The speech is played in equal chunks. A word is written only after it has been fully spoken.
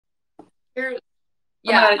You're,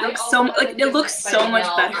 Yeah, oh my God, it looks so like it looks so much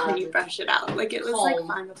better when you brush it out. Like it was like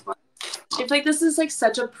fine before. I feel like this is like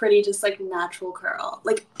such a pretty, just like natural curl.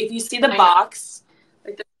 Like if you see the box,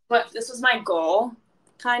 like this was my goal,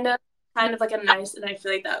 kind of like a nice, and I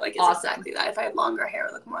feel like that like is exactly that. If I had longer hair,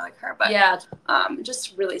 it would look more like her. But yeah,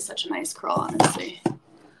 just really such a nice curl, honestly.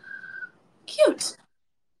 Cute.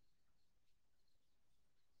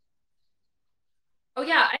 Oh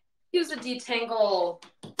yeah, I use a detangle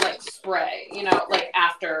like spray, you know, like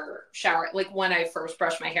after shower, like when I first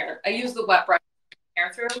brush my hair. I use the wet brush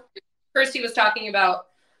hair through. First, he was talking about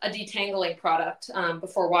a detangling product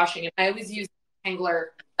before washing it. I always use detangler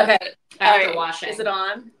after washing. Is it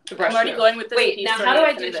on? To brush I'm already going with this. Wait, piece, now so how do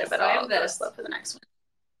I do finish this? it, but So I I'll have this. go slow for the next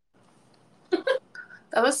one.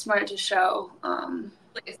 That was smart to show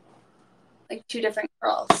like two different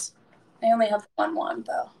curls. I only have one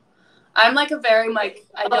though. I'm like a very like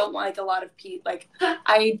I don't like a lot of like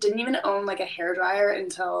I didn't even own like a hairdryer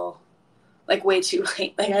until like way too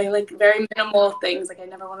late. Like I like very minimal things. Like I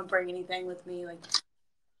never want to bring anything with me. Like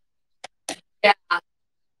yeah.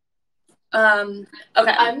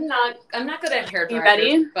 Okay. I'm not good at hair dryers. You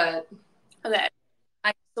ready? But okay.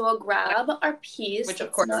 So we'll grab our piece, which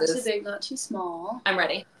of course not is too big, not too small. I'm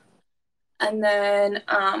ready. And then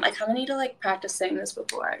I kind of need to like practice saying this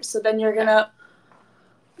before. So then you're gonna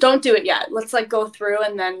don't do it yet. Let's like go through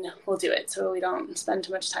and then we'll do it so we don't spend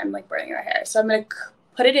too much time like braiding our hair. So I'm gonna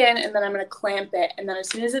put it in and then I'm gonna clamp it, and then as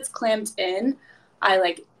soon as it's clamped in, I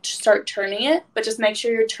like start turning it, but just make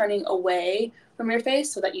sure you're turning away from your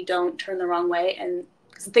face so that you don't turn the wrong way. And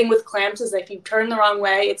because the thing with clamps is if you turn the wrong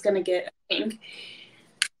way, it's gonna get pink.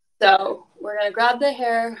 So we're gonna grab the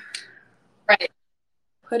hair, right?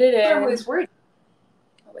 Put it in. I'm always worried.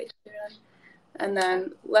 Oh, wait, and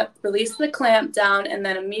then release the clamp down, and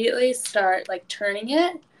then immediately start like turning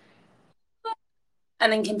it,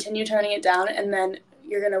 and then continue turning it down, and then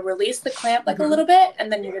you're gonna release the clamp like a little bit,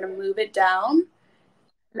 and then you're gonna move it down,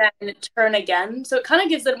 and then turn again. So it kind of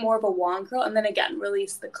gives it more of a wand curl, and then again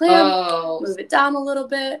release the clamp, move it down a little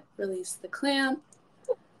bit, release the clamp.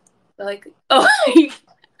 Like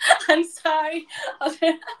I'm sorry.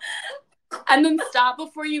 And then stop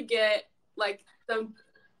before you get like the.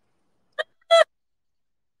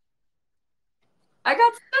 I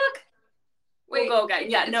got stuck. Wait, we'll go again.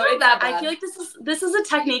 Yeah, no, it's that bad. I feel like this is a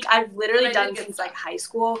technique I've literally done since like high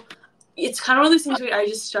school. It's kind of one of those things where I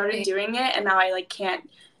just started doing it, and now I like can't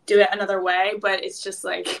do it another way. But it's just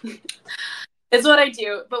like it's what I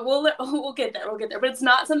do. But we'll get there. We'll get there. But it's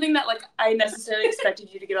not something that like I necessarily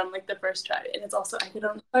expected you to get on like the first try. And it's also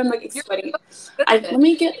I'm like sweating. Let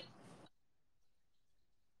me get.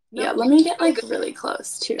 Yeah, let me get like really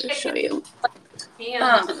close to show you.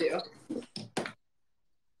 Yeah.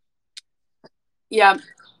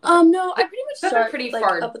 No, I pretty much start pretty like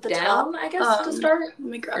far up at the down, top. I guess, to start. Let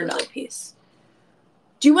me grab another piece.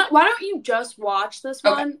 Why don't you just watch this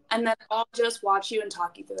one, and then I'll just watch you and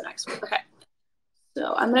talk you through the next one. Okay.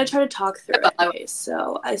 So I'm gonna try to talk through it. Okay,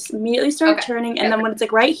 so I immediately start turning, and then when it's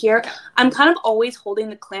like right here, I'm kind of always holding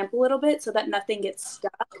the clamp a little bit so that nothing gets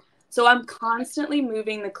stuck. So I'm constantly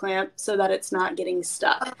moving the clamp so that it's not getting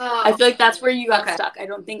stuck. I feel like that's where you got stuck. I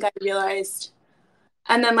don't think I realized.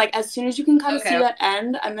 And then like as soon as you can kind of see that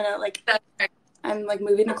end, I'm gonna like I'm like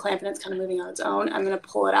moving the clamp and it's kind of moving on its own. I'm gonna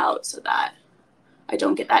pull it out so that I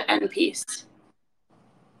don't get that end piece.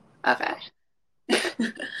 Okay.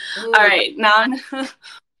 All right, now I'm gonna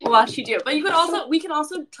watch you do it. But we can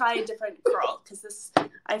also try a different curl because this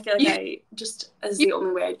I feel like I just is the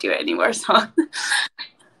only way I do it anymore. So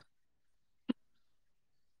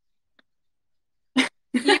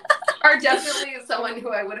you are definitely someone who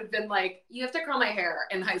I would have been like, you have to curl my hair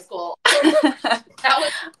in high school. That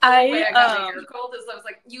was the way I got my hair curled. Is I was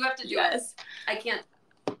like, you have to do it. I can't.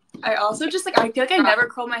 I also just like I feel like I never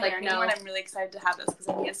curl my hair anymore, and I'm really excited to have this because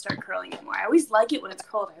I need to start curling it more. I always like it when it's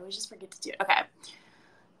curled. I always just forget to do it. Okay.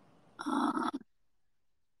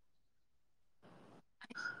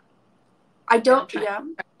 I don't. Yeah.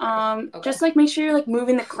 Just like make sure you're like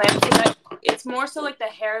moving the clamp so that it's more so like the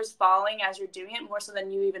hair is falling as you're doing it more so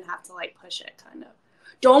than you even have to like push it kind of.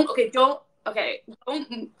 Don't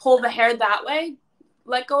pull the hair that way.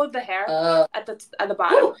 Let go of the hair at the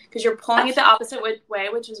bottom because you're pulling it the opposite way,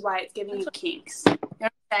 which is why it's giving you kinks. You know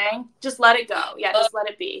what I'm saying? Just let it go. Yeah, just let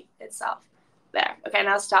it be itself. There. Okay,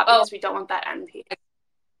 now stop because we don't want that end piece.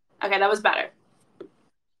 Okay, that was better.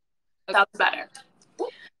 That was better.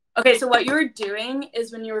 Okay, so what you were doing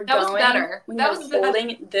is when you were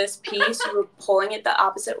holding this piece, you were pulling it the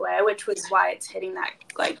opposite way, which was why it's hitting that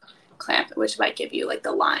like clamp, which might give you like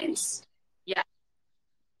the lines.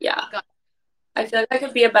 Yeah. I feel like I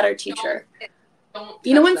could be a better teacher. don't.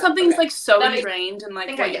 You know when that. something's Okay. like so ingrained and like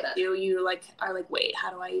I what get it. you like are like, wait,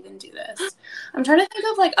 how do I even do this? I'm trying to think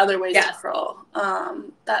of like other ways to curl.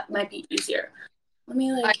 That might be easier. Let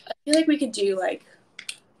me like. I feel like we could do like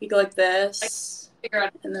we go like this,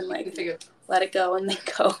 and then like let it go and then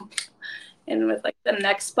go in with like the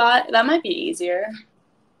next spot. That might be easier.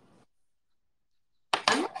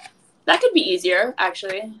 That could be easier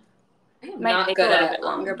actually. Might take a little bit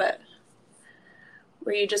longer, but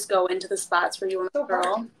where you just go into the spots where you want to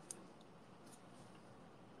curl.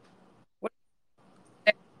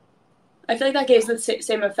 I feel like that gives the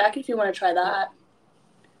same effect if you want to try that.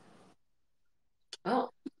 Oh.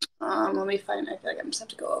 Let me find. I feel like I just have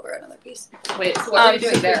to go over another piece. Wait, so what are you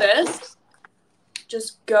doing there? This,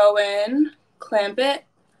 just go in, clamp it,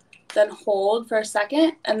 then hold for a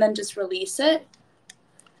second, and then just release it,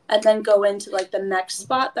 and then go into like the next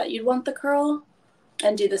spot that you'd want the curl,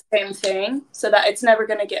 and do the same thing so that it's never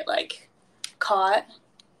gonna get like caught.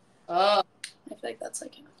 Oh. I feel like that's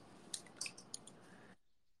like.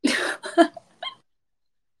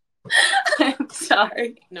 I'm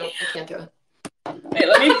sorry. No, I can't do it. Wait,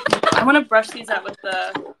 let me. I want to brush these out with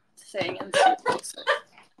the thing and see what it looks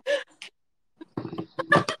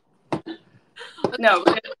like. No,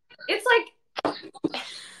 it's like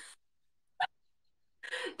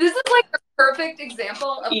this is like a perfect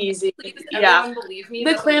example of easy. Everyone believe me.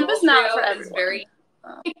 The clamp is not for everyone. Very.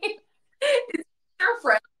 It's your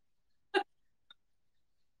friend.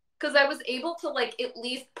 Because I was able to like at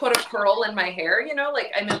least put a curl in my hair, you know,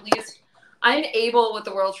 like I'm able with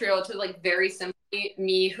the World Trio to like very simply,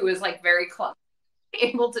 me who is like very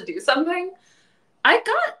able to do something. I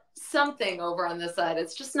got something over on this side.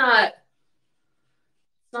 It's just not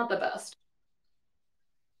the best.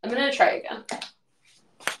 I'm gonna try again.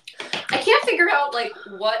 I can't figure out like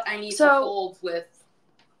what I need to hold with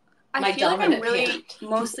my dominant hand.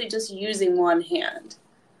 Mostly just using one hand,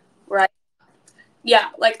 right? Yeah,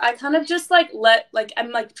 like I kind of just like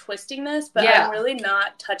I'm like twisting this, but I'm really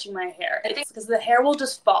not touching my hair. It's because the hair will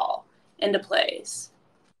just fall into place.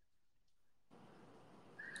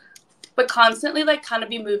 But constantly like kind of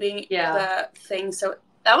be moving the thing. So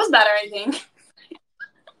that was better, I think.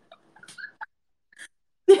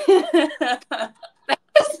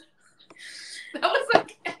 That was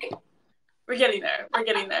okay. We're getting there.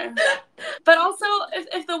 But also,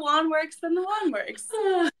 if the wand works, then the wand works.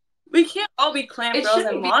 We can't all be clamp girls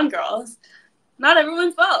and wand girls. Not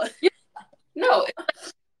everyone's both. Yeah. No.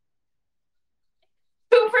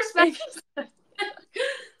 Two perspectives.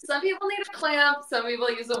 Some people need a clamp. Some people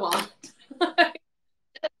use a wand.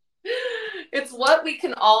 It's what we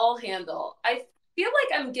can all handle. I feel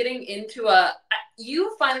like I'm getting into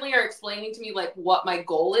you finally are explaining to me like what my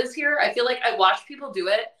goal is here. I feel like I watch people do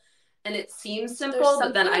it and it seems simple,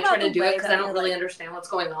 but then I try to do it because I don't really understand what's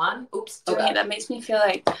going on. Oops. Okay, that makes me feel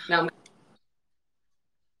like no.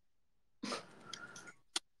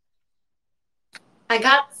 I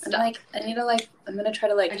got stuck. I need to I'm gonna try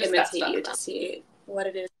to imitate you to see what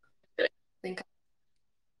it is.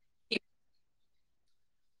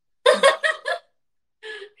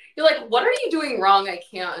 You're like, what are you doing wrong? I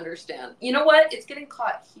can't understand. You know what? It's getting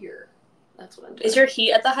caught here. That's what I'm doing. Is your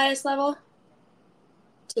heat at the highest level?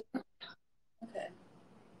 Okay.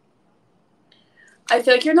 I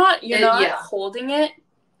feel like you're not holding it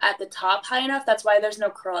at the top high enough. That's why there's no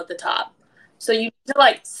curl at the top. So you need to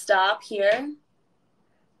like stop here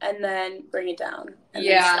and then bring it down and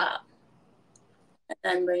then stop. And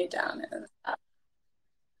then bring it down and then stop.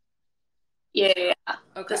 Yeah.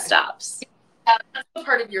 Okay. The stops. Yeah, that's the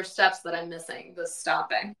part of your steps that I'm missing, the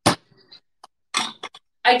stopping.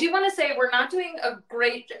 I do want to say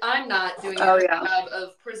I'm not doing a job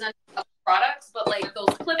of presenting products, but like those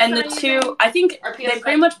clips and the two, I think they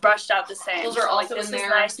pretty much brushed out the same. Those are also this in there.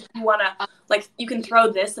 Is nice if you want to, like, you can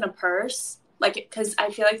throw this in a purse, like, because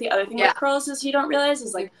I feel like the other thing with curls is you don't realize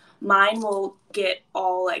is, like, mine will get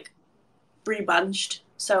all, like, rebunched,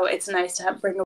 so it's nice to bring a